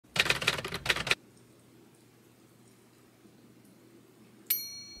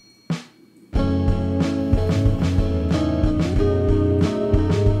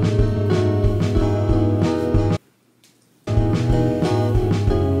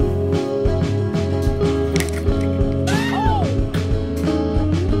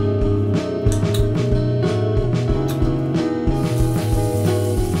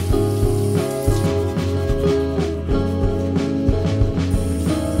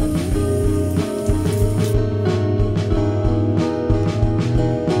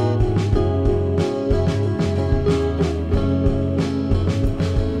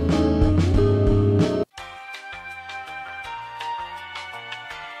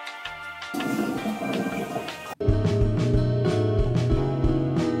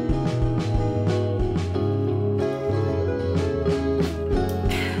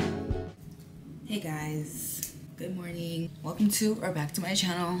YouTube or back to my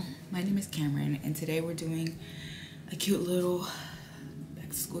channel. My name is Cameron and today we're doing a cute little back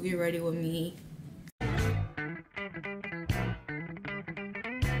to school get ready with me.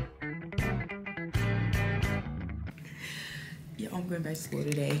 Yeah, I'm going back to school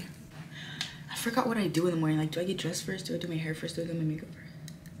today. I forgot what I do in the morning. Like, do I get dressed first? Do I do my hair first? Do I do my makeup first?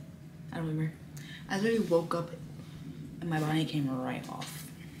 I don't remember. I literally woke up and my body came right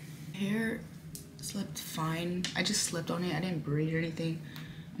off. Hair slept fine. I just slept on it. I didn't braid or anything.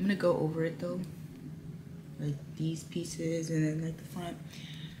 I'm gonna go over it though, like these pieces and then like the front,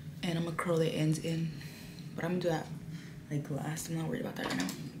 and I'm gonna curl the ends in, but I'm gonna do that like last. I'm not worried about that right now.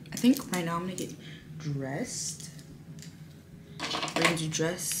 I think right now I'm gonna get dressed. We're gonna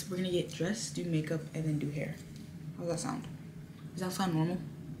get dressed, do makeup, and then do hair. How's that sound? Does that sound normal?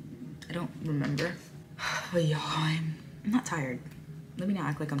 I don't remember. But y'all, I'm not tired. Let me not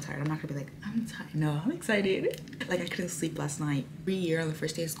act like I'm tired. I'm not gonna be like, I'm tired. No, I'm excited. Like, I couldn't sleep last night. Every year on the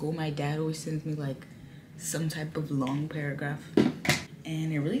first day of school, my dad always sends me like some type of long paragraph.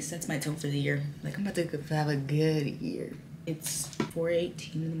 And it really sets my tone for the year. Like, I'm about to have a good year. It's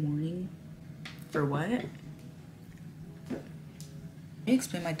 4:18 in the morning. For what? Let me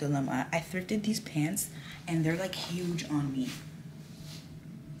explain my dilemma. I thrifted these pants and they're like huge on me.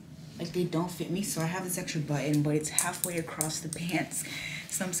 Like, they don't fit me, so I have this extra button, but it's halfway across the pants.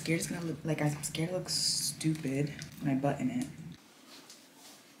 So I'm scared it's gonna look like, I'm scared it looks stupid when I button it.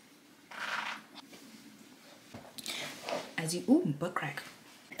 Ooh, butt crack.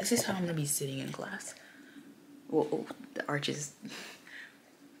 This is how I'm gonna be sitting in class. Whoa, the arches.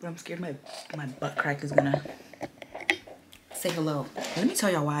 But I'm scared my butt crack is gonna say hello. Let me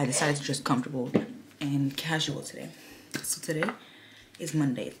tell y'all why I decided to dress comfortable and casual today. So today is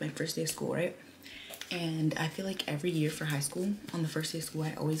Monday. It's my first day of school, right? And I feel like every year for high school, on the first day of school,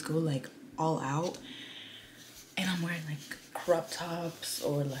 I always go like all out. And I'm wearing like crop tops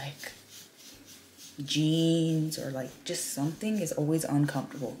or like jeans or like just something is always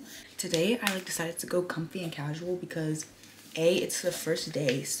uncomfortable. Today, I like decided to go comfy and casual because A, it's the first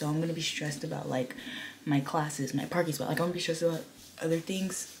day. So I'm gonna be stressed about like my classes, my parking spot. Like, I'm gonna be stressed about other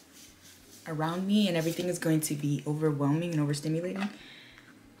things around me and everything is going to be overwhelming and overstimulating.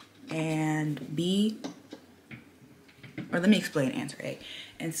 And B, or let me explain answer A.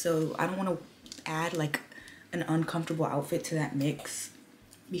 And so I don't want to add like an uncomfortable outfit to that mix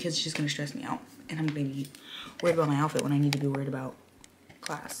because it's just gonna stress me out and I'm gonna be worried about my outfit when I need to be worried about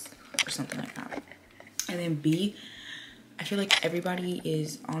class or something like that. And then B, I feel like everybody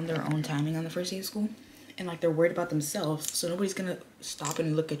is on their own timing on the first day of school and like they're worried about themselves, so nobody's gonna stop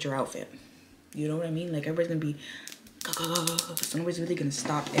and look at your outfit. You know what I mean? Like, everybody's gonna be, so nobody's really gonna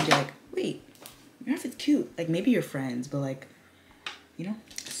stop and be like, wait, your outfit's cute. Like, maybe you're friends, but like, you know?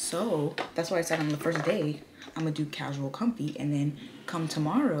 So that's why I said on the first day, I'm gonna do casual comfy, and then come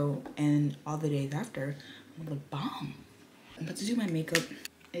tomorrow and all the days after, I'm gonna look bomb. I'm about to do my makeup.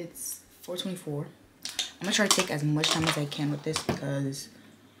 It's 4:24. I'm gonna try to take as much time as I can with this because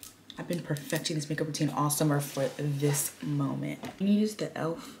I've been perfecting this makeup routine all summer for this moment. You need is the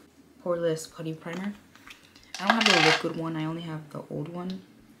e.l.f. Poreless Putty Primer. I don't have the liquid one, I only have the old one.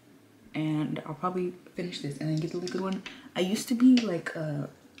 And I'll probably finish this and then get the liquid one. I used to be like a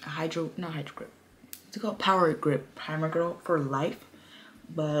not hydro grip. It's called Power Grip Primer Girl for life,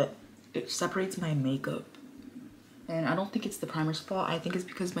 but it separates my makeup. And I don't think it's the primer's fault. I think it's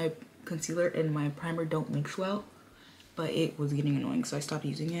because my concealer and my primer don't mix well, but it was getting annoying, so I stopped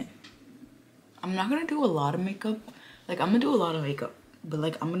using it. I'm not gonna do a lot of makeup. Like, I'm gonna do a lot of makeup, but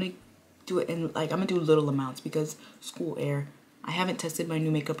like, I'm gonna do it in like, I'm gonna do little amounts because school air. I haven't tested my new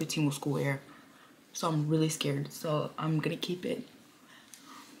makeup routine with school air, so I'm really scared. So I'm gonna keep it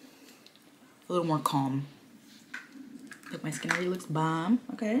a little more calm. Look, my skin already looks bomb.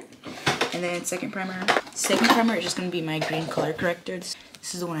 Okay. And then second primer is just gonna be my green color corrector. This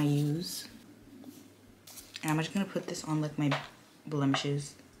is the one I use, and I'm just gonna put this on like my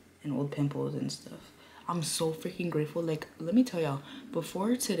blemishes and old pimples and stuff. I'm so freaking grateful. Like, let me tell y'all,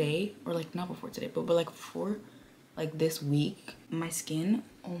 before today, or like not before today, but like before like this week, my skin,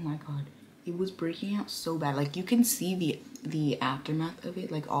 oh my god, it was breaking out so bad. Like, you can see the aftermath of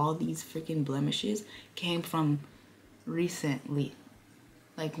it. Like, all these freaking blemishes came from recently,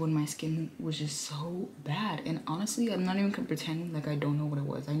 like when my skin was just so bad. And honestly, I'm not even gonna pretend like I don't know what it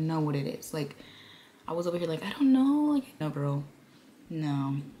was. I know what it is. Like, I was over here like, I don't know. Like, no, girl,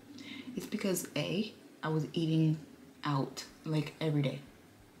 no. It's because A, I was eating out like every day,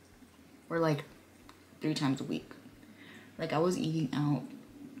 or like 3 times a week. Like, I was eating out.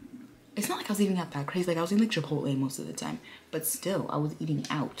 It's not like I was eating out that crazy. Like, I was eating like Chipotle most of the time, but still, I was eating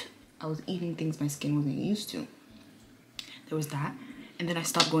out. I was eating things my skin wasn't used to. there was that. And then I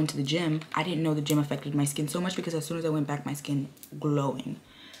stopped going to the gym. I didn't know the gym affected my skin so much because as soon as I went back, my skin glowing.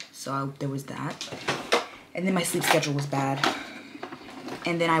 So there was that. And then my sleep schedule was bad.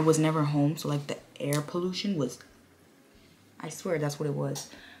 And then I was never home. So like the air pollution was, I swear that's what it was.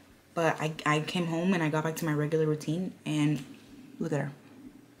 But I came home and I got back to my regular routine and look at her.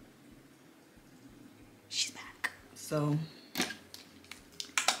 She's back. So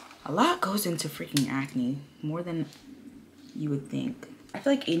a lot goes into freaking acne, more than you would think. I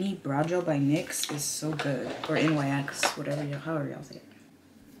feel like any brow gel by NYX is so good, or NYX, whatever, however y'all say it.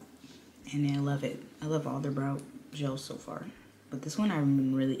 And I love it. I love all their brow gels so far, but this one I've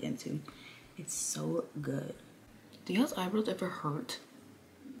been really into. It's so good. Do y'all's eyebrows ever hurt?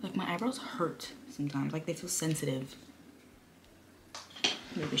 Like my eyebrows hurt sometimes, like they feel sensitive.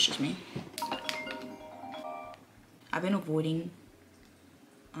 Maybe it's just me. I've been avoiding,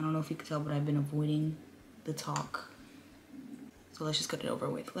 I don't know if you can tell, but I've been avoiding the talk. So let's just get it over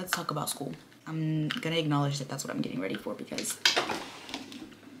with. Let's talk about school. I'm gonna acknowledge that that's what I'm getting ready for because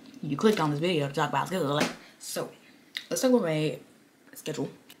you clicked on this video to talk about school. So let's talk about my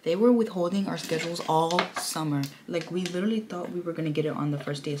schedule. They were withholding our schedules all summer. Like we literally thought we were gonna get it on the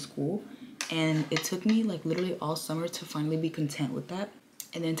first day of school. And it took me like literally all summer to finally be content with that.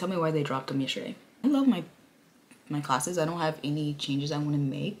 And then tell me why they dropped them yesterday. I love my classes. I don't have any changes I want to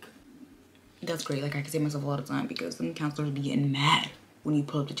make. That's great. Like I can save myself a lot of time because some counselors be getting mad when you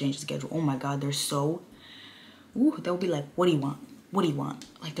pull up to change the schedule. Oh my god, they're so, ooh, they'll be like, what do you want? What do you want?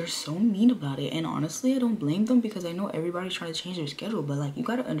 Like they're so mean about it. And honestly, I don't blame them because I know everybody's trying to change their schedule, but like you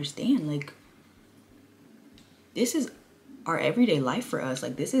gotta understand, like this is our everyday life for us.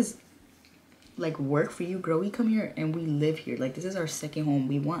 Like this is like work for you, girl. We come here and we live here. Like this is our second home.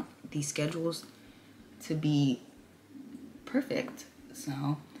 We want these schedules to be perfect.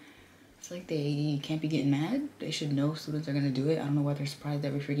 So it's like they can't be getting mad. They should know students are gonna do it. I don't know why they're surprised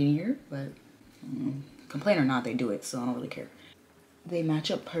every freaking year, but complain or not, they do it, so I don't really care. They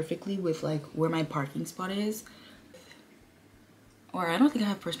match up perfectly with like where my parking spot is. Or I don't think I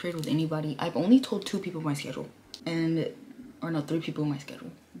have first period with anybody. I've only told 2 people my schedule, or no, 3 people my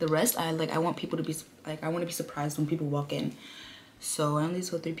schedule. The rest, I want people to be like, I want to be surprised when people walk in. So I only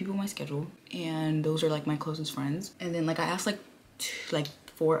told 3 people my schedule, and those are like my closest friends. And then like I asked like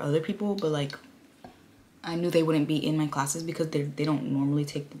 4 other people, but like I knew they wouldn't be in my classes because they don't normally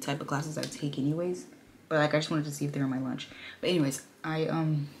take the type of classes I take anyways. But like I just wanted to see if they were my lunch. But anyways, I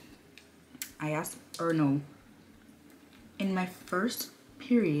asked, or no, in my first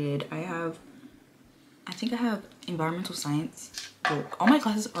period I think I have environmental science. Well, all my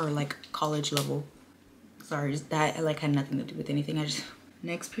classes are like college level. Sorry, that like had nothing to do with anything.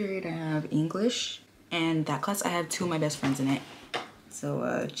 Next period I have English, and that class I have 2 of my best friends in it.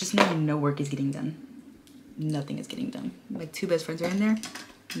 So just know no work is getting done. Nothing is getting done. Like 2 best friends are in there,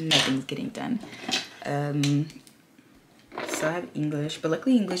 nothing's getting done. So I have English, but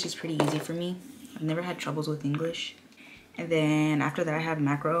luckily English is pretty easy for me. I've never had troubles with English. And then after that I have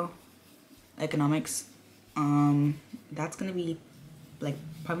macroeconomics. That's gonna be like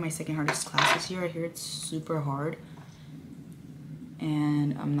probably my second hardest class this year. I hear it's super hard,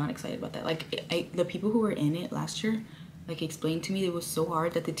 and I'm not excited about that. Like the people who were in it last year like explained to me it was so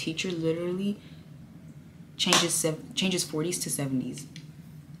hard that the teacher literally changes 40s to 70s.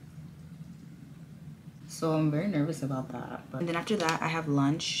 So I'm very nervous about that. And then after that I have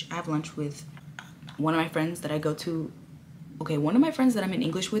lunch. I have lunch with one of my friends that I go to. Okay, one of my friends that I'm in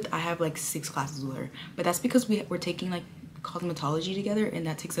English with, I have like 6 classes with her, but that's because we're taking like cosmetology together, and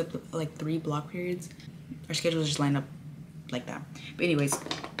that takes up like 3 block periods. Our schedules just line up like that. But anyways,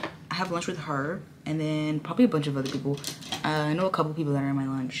 I have lunch with her, and then probably a bunch of other people. I know a couple people that are in my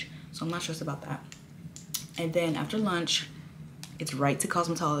lunch, so I'm not stressed about that. And then after lunch, it's right to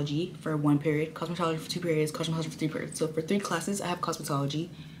cosmetology for 1 period, cosmetology for 2 periods, cosmetology for 3 periods. So for 3 classes, I have cosmetology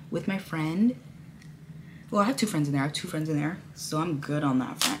with my friend. Well, I have 2 friends in there. I have 2 friends in there, so I'm good on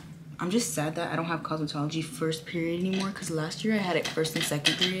that front. I'm just sad that I don't have cosmetology first period anymore, because last year I had it first and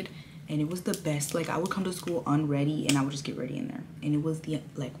second period, and it was the best. Like I would come to school unready, and I would just get ready in there, and it was the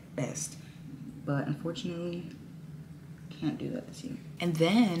like best. But unfortunately, can't do that this year. And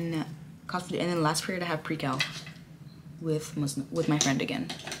then last period I have pre-cal with my friend again.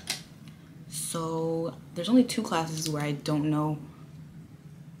 So there's only 2 classes where I don't know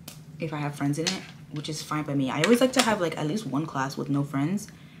if I have friends in it, which is fine by me. I always like to have like at least 1 class with no friends,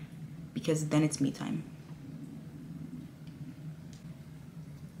 because then it's me time.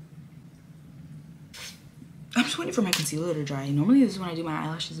 I'm just waiting for my concealer to dry. Normally this is when I do my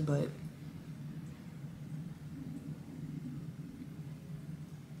eyelashes, but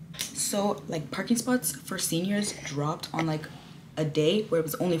So like parking spots for seniors dropped on like a day where it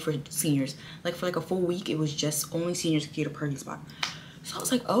was only for seniors. Like for like a full week, it was just only seniors could get a parking spot. So I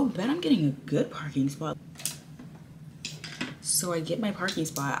was like, oh, bet I'm getting a good parking spot. So I get my parking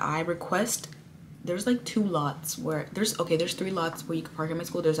spot. I request, there's like 2 lots where there's 3 lots where you can park at my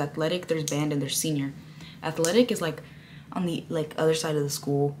school. There's athletic, there's band, and there's senior. Athletic is like on the like other side of the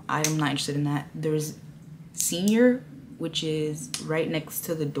school. I'm not interested in that. There's senior, which is right next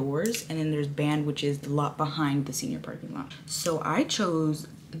to the doors, and then there's band, which is the lot behind the senior parking lot. So I chose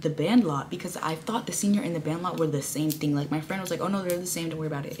the band lot because I thought the senior and the band lot were the same thing. Like my friend was like, oh no, they're the same, don't worry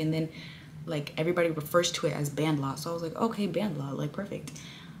about it. And then like everybody refers to it as band lot. So I was like, okay, band lot, like perfect.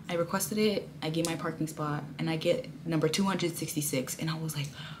 I requested it, I get my parking spot, and I get number 266, and I was like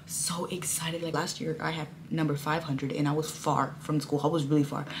so excited. Like last year I had number 500 and I was far from school. I was really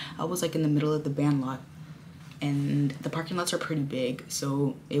far. I was like in the middle of the band lot, and the parking lots are pretty big,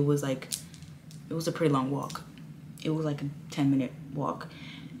 so it was a pretty long walk. It was like a 10-minute walk.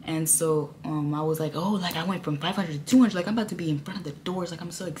 And so I was like, oh, like I went from 500 to 200, like I'm about to be in front of the doors, like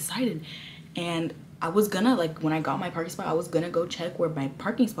I'm so excited. And I was gonna, like when I got my parking spot, I was gonna go check where my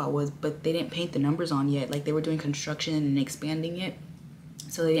parking spot was, but they didn't paint the numbers on yet. Like they were doing construction and expanding it,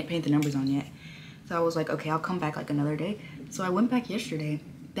 so they didn't paint the numbers on yet. So I was like, okay, I'll come back like another day. So I went back yesterday.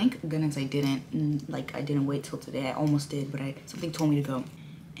 Thank goodness I didn't. And, like I didn't wait till today. I almost did, but something told me to go.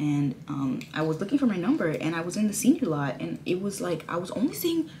 And I was looking for my number, and I was in the senior lot, and it was like I was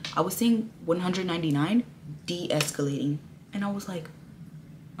seeing 199 de-escalating, and I was like,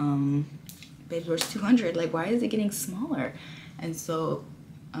 babe, where's 200? Like, why is it getting smaller? And so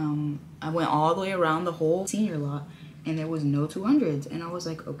I went all the way around the whole senior lot, and there was no 200s, and I was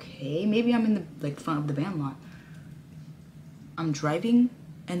like, okay, maybe I'm in the like front of the band lot. I'm driving,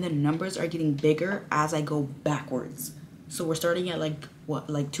 and the numbers are getting bigger as I go backwards. So we're starting at like what,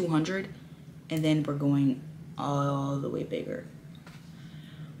 like 200, and then we're going all the way bigger.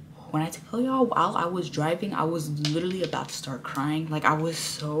 When I tell y'all, while I was driving, I was literally about to start crying. Like I was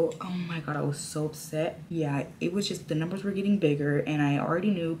so, oh my God, I was so upset. Yeah, it was just the numbers were getting bigger, and I already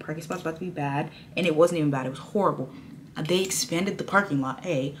knew parking spots about to be bad, and it wasn't even bad, it was horrible. They expanded the parking lot,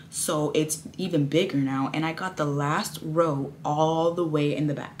 so it's even bigger now, and I got the last row all the way in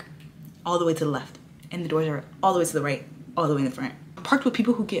the back, all the way to the left, and the doors are all the way to the right, all the way in the front. I'm parked with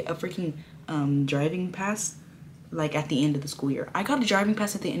people who get a freaking driving pass like at the end of the school year. I got a driving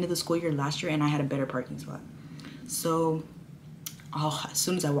pass at the end of the school year last year, and I had a better parking spot. So as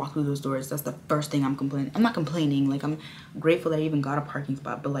soon as I walk through those doors, that's the first thing I'm complaining. I'm not complaining, like I'm grateful that I even got a parking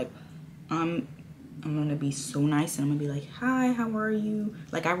spot, but like I'm gonna be so nice, and I'm gonna be like, hi, how are you?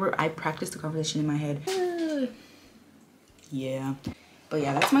 Like I practiced the conversation in my head. Yeah. But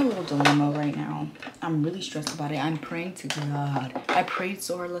yeah, that's my little dilemma right now. I'm really stressed about it. I'm praying to God. I prayed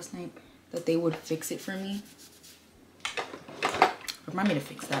so hard last night that they would fix it for me. Remind me to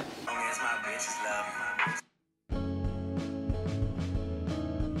fix that.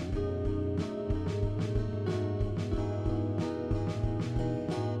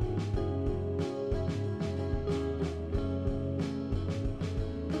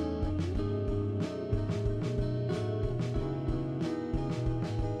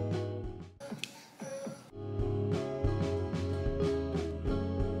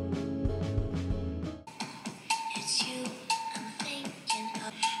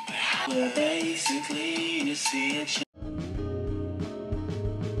 Basically to see it.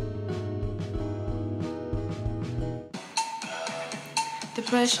 The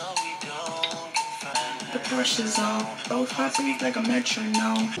pressure's on. Both hearts beat like a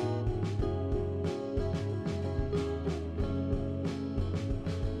metronome.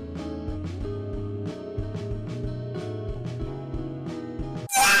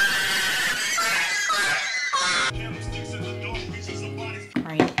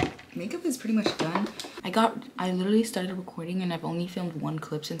 Makeup is pretty much done. I literally started recording, and I've only filmed 1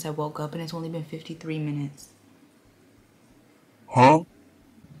 clip since I woke up, and it's only been 53 minutes. Huh? I'm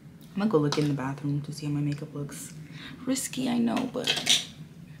gonna go look in the bathroom to see how my makeup looks. Risky, I know, but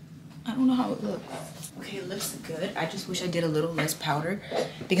I don't know how it looks. Okay, it looks good. I just wish I did a little less powder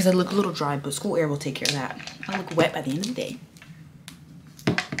because I look a little dry, but school air will take care of that. I look wet by the end of the day.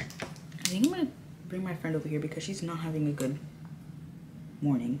 I think I'm gonna bring my friend over here because she's not having a good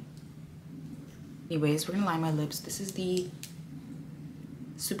morning. Anyways, we're gonna line my lips. This is the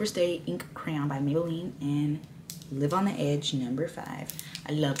Superstay Ink Crayon by Maybelline, and Live on the Edge number 5.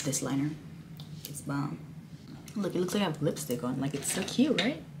 I love this liner. It's bomb. Look, it looks like I have lipstick on. Like, it's so cute,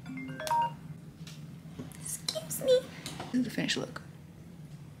 right? Excuse me. This is the finished look.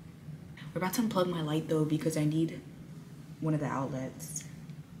 We're about to unplug my light though because I need one of the outlets.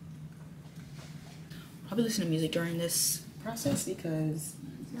 probably listen to music during this process because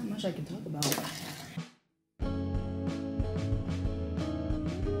there's not much I can talk about.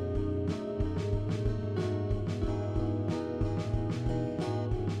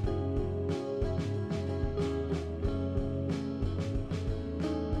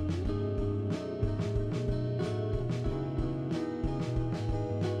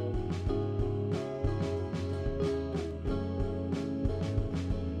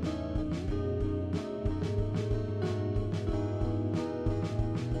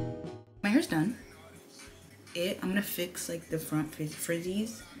 My hair's done. I'm gonna fix like the front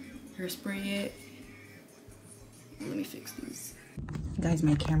frizzies, hairspray it. Let me fix these. Guys,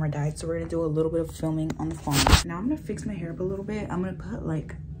 my camera died, so we're gonna do a little bit of filming on the phone. Now I'm gonna fix my hair up a little bit. I'm gonna put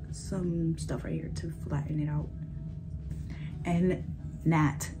like some stuff right here to flatten it out. And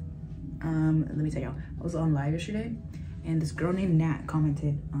Nat, let me tell y'all, I was on live yesterday and this girl named Nat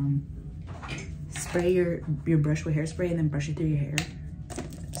commented, spray your brush with hairspray and then brush it through your hair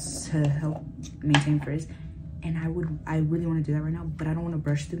to help maintain frizz. And I really want to do that right now, but I don't want to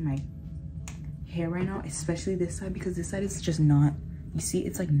brush through my hair right now, especially this side, because this side is just not, you see,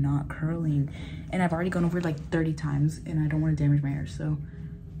 it's like not curling, and I've already gone over it like 30 times and I don't want to damage my hair. So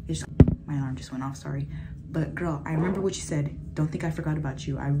it's just, my alarm just went off, sorry. But girl, I remember what you said. Don't think I forgot about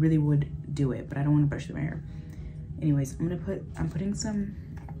you. I really would do it, but I don't want to brush through my hair. Anyways, I'm putting some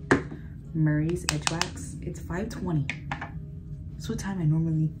Murray's Edge Wax. It's 5:20. That's what time I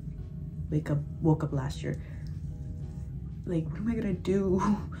normally woke up last year. Like, what am I gonna do?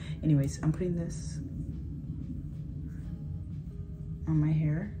 Anyways, I'm putting this on my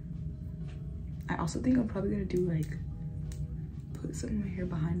hair. I also think I'm probably gonna do like, put some of my hair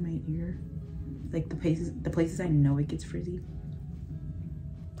behind my ear. Like the places I know it gets frizzy.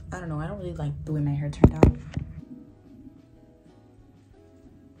 I don't know, I don't really like the way my hair turned out.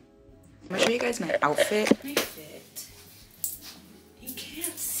 I'm gonna show you guys my outfit. My fit. You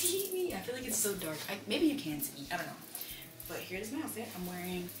can't see me. I feel like it's so dark. Maybe you can see me, I don't know. But here's my outfit. I'm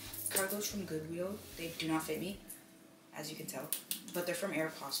wearing cargos from Goodwill. They do not fit me, as you can tell, but they're from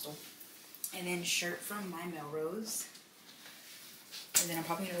Aeropostale. And then shirt from My Melrose. And then I'm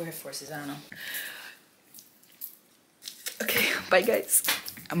probably gonna wear forces, I don't know. Okay, bye guys.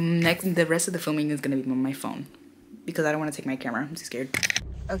 The rest of the filming is gonna be on my phone because I don't want to take my camera. I'm too scared.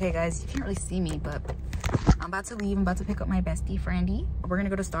 Okay guys, you can't really see me, but I'm about to leave. I'm about to pick up my bestie, Frandy. We're gonna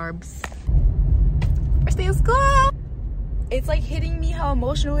go to Starbucks. First day of school. It's like hitting me how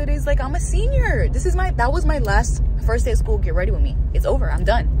emotional it is. Like, I'm a senior. That was my last first day of school. Get ready with me. It's over. I'm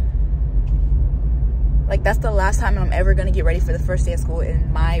done. Like, that's the last time I'm ever gonna get ready for the first day of school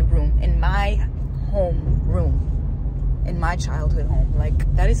in my room, in my home room, in my childhood home.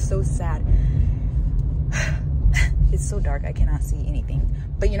 Like, that is so sad. It's so dark, I cannot see anything.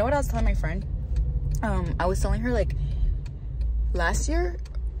 But you know what I was telling my friend? I was telling her, like, last year,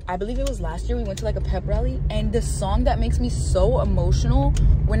 I believe it was last year, we went to like a pep rally, and the song that makes me so emotional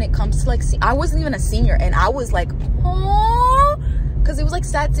when it comes to like, I wasn't even a senior, and I was like, oh, because it was like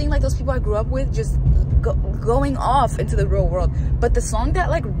sad seeing like those people I grew up with just going off into the real world. But the song that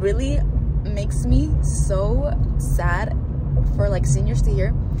like really makes me so sad for like seniors to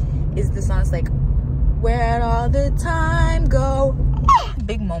hear is the song. It's like, where'd all the time go?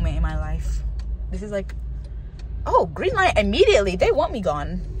 Big moment in my life. This is like, oh, green light immediately. They want me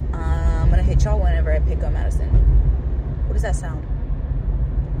gone. I'm gonna hit y'all whenever I pick up Madison. What does that sound?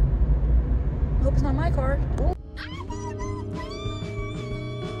 I hope it's not my car. Ooh.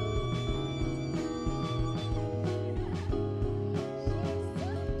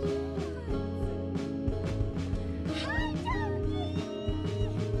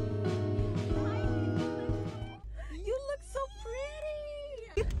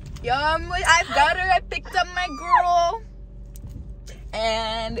 Yum, I've got her. I picked up my girl.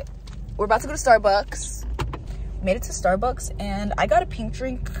 And we're about to go to Starbucks. Made it to Starbucks and I got a pink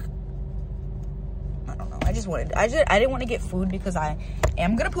drink. I don't know. I didn't want to get food because I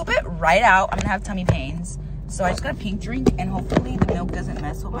am gonna poop it right out. I'm gonna have tummy pains. So I just got a pink drink and hopefully the milk doesn't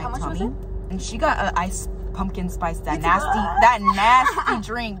mess with my tummy. And she got an iced pumpkin spice, that nasty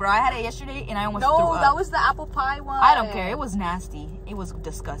drink, bro. I had it yesterday and I almost threw up. No, that was the apple pie one. I don't care. It was nasty. It was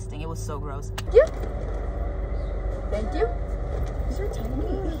disgusting. It was so gross. Thank you. Thank you. These are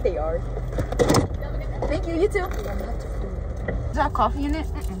tiny. They are. Thank you. You too. Does it have coffee in it?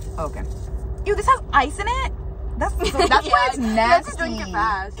 Oh, okay. Ew, this has ice in it? That's why it's nasty. You have to drink it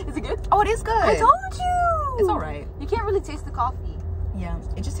fast. Is it good? Oh, it is good. I told you. It's all right. You can't really taste the coffee. Yeah,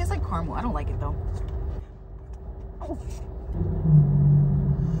 it just tastes like caramel. I don't like it though. Oh.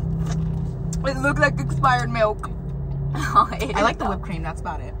 It looked like expired milk. I like the whipped cream. That's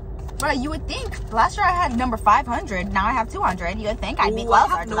about it. Bro, you would think. Last year I had number 500. Now I have 200. You would think I'd be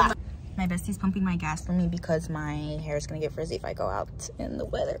closer to that. My bestie's pumping my gas for me because my hair is gonna get frizzy if I go out in the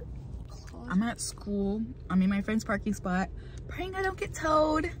weather. I'm at school. I'm in my friend's parking spot, praying I don't get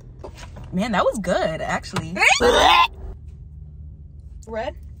towed. Man, that was good, actually.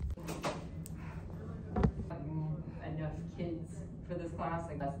 Red? Enough kids for this class,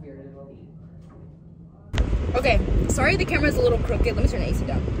 like that's weird it will be. Okay, sorry the camera's a little crooked. Let me turn the AC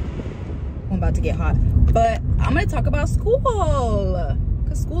down. I'm about to get hot. But I'm gonna talk about school,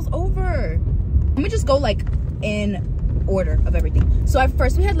 because school's over. Let me just go like in order of everything. So at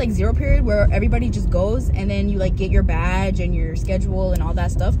first we had like 0 period where everybody just goes and then you like get your badge and your schedule and all that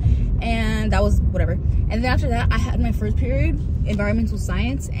stuff, and that was whatever. And then after that I had my first period, environmental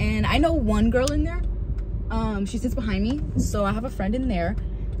science, and I know one girl in there. She sits behind me, so I have a friend in there,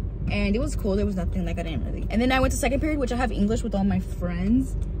 and it was cool. There was nothing like I didn't really. And then I went to second period, which I have English with all my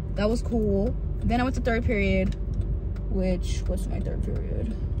friends. That was cool. Then I went to third period, which what's my third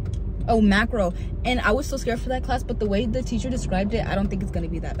period? Oh, macro. And I was so scared for that class, but the way the teacher described it, I don't think it's gonna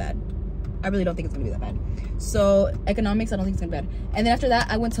be that bad. I really don't think it's gonna be that bad. So economics, I don't think it's gonna be bad. And then after that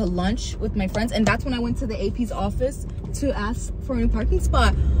I went to lunch with my friends, and that's when I went to the AP's office to ask for a new parking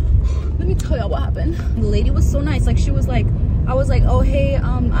spot. Let me tell y'all what happened. The lady was so nice. Like, she was like, I was like, oh hey,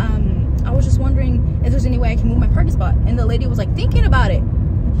 I was just wondering if there's any way I can move my parking spot. And the lady was like thinking about it.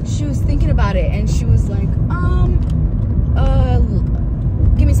 She was thinking about it, and she was like,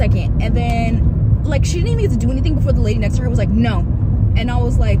 give me a second. And then like she didn't even get to do anything before the lady next to her was like, no. And I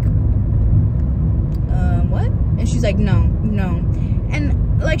was like, what? And she's like, no.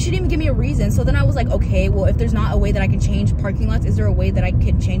 And like she didn't even give me a reason. So then I was like, okay, well, if there's not a way that I can change parking lots, is there a way that I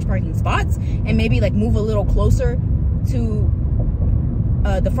can change parking spots and maybe like move a little closer to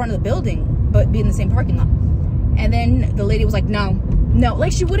the front of the building but be in the same parking lot? And then the lady was like, no,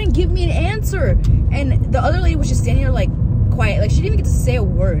 like she wouldn't give me an answer. And the other lady was just standing there like quiet, like she didn't even get to say a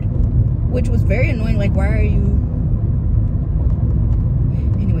word, which was very annoying. Like, why are you?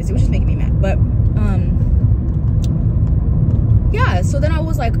 Anyways, it was just making me mad. But yeah, so then I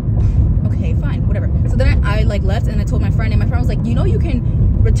was like, okay, fine, whatever. So then I like left, and I told my friend, and my friend was like, you know, you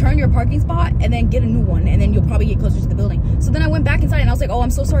can return your parking spot and then get a new one, and then you'll probably get closer to the building. So then I went back inside, and I was like, oh,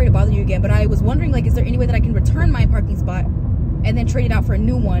 I'm so sorry to bother you again, but I was wondering, like, is there any way that I can return my parking spot and then trade it out for a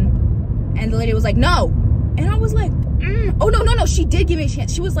new one? And the lady was like, no. And I was like, oh no, she did give me a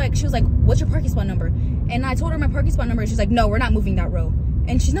chance. She was like, what's your parking spot number? And I told her my parking spot number, and she's like, no, we're not moving that row.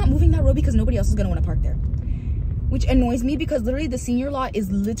 And she's not moving that row because nobody else is gonna want to park there, which annoys me because literally the senior lot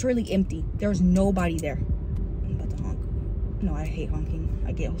is literally empty. There's nobody there. I'm about to honk. No, I hate honking.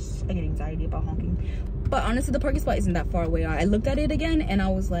 I get anxiety about honking. But honestly, the parking spot isn't that far away. I looked at it again and I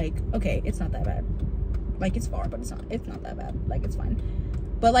was like, okay, it's not that bad. Like, it's far, but it's not that bad. Like, it's fine.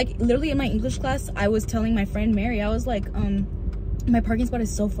 But like literally in my English class, I was telling my friend Mary, I was like, my parking spot is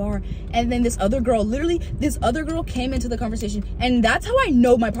so far. And then this other girl came into the conversation, and that's how I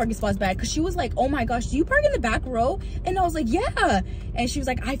know my parking spot's bad, because she was like, oh my gosh, do you park in the back row? And I was like, yeah. And she was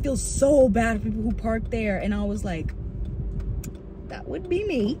like, I feel so bad for people who park there. And I was like, that would be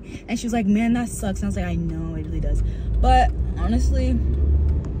me. And she was like, man, that sucks. And I was like, I know, it really does. But honestly,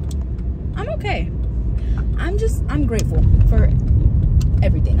 I'm okay. I'm grateful for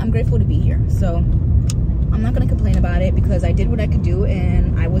everything. I'm grateful to be here. So I'm not gonna complain about it because I did what I could do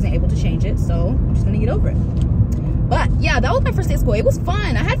and I wasn't able to change it, so I'm just gonna get over it. But yeah, that was my first day of school. It was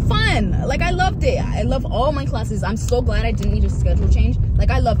fun. I had fun. Like, I loved it. I love all my classes. I'm so glad I didn't need a schedule change.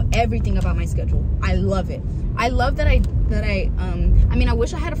 Like, I love everything about my schedule. I love it. I love that I mean, I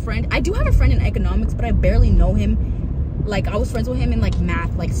wish I had a friend. I do have a friend in economics, but I barely know him. Like, I was friends with him in like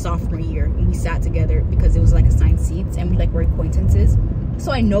math, like sophomore year, and we sat together because it was like assigned seats and we like were acquaintances.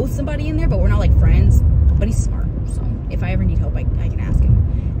 So I know somebody in there, but we're not like friends. But he's smart, so if I ever need help, I can ask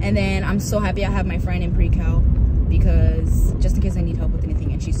him. And then I'm so happy I have my friend in pre-cal, because just in case I need help with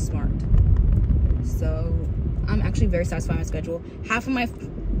anything, and she's smart. So I'm actually very satisfied with my schedule. Half of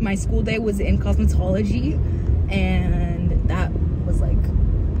my school day was in cosmetology, and that was like,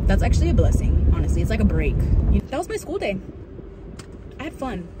 that's actually a blessing, honestly. It's like a break. That was my school day. I had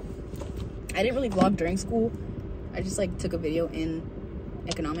fun. I didn't really vlog during school. I just like took a video in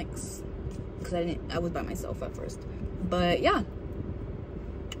economics because I was by myself at first. But yeah,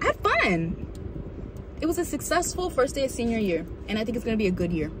 I had fun. It was a successful first day of senior year, and I think it's gonna be a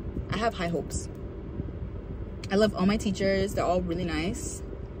good year. I have high hopes. I love all my teachers. They're all really nice.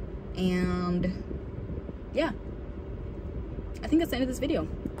 And yeah, I think that's the end of this video.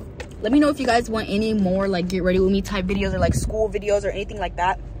 Let me know if you guys want any more like get ready with me type videos, or like school videos, or anything like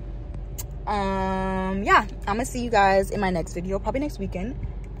that. Yeah, I'm gonna see you guys in my next video, probably next weekend.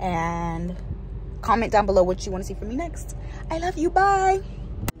 and comment down below what you want to see from me next. I love you. Bye.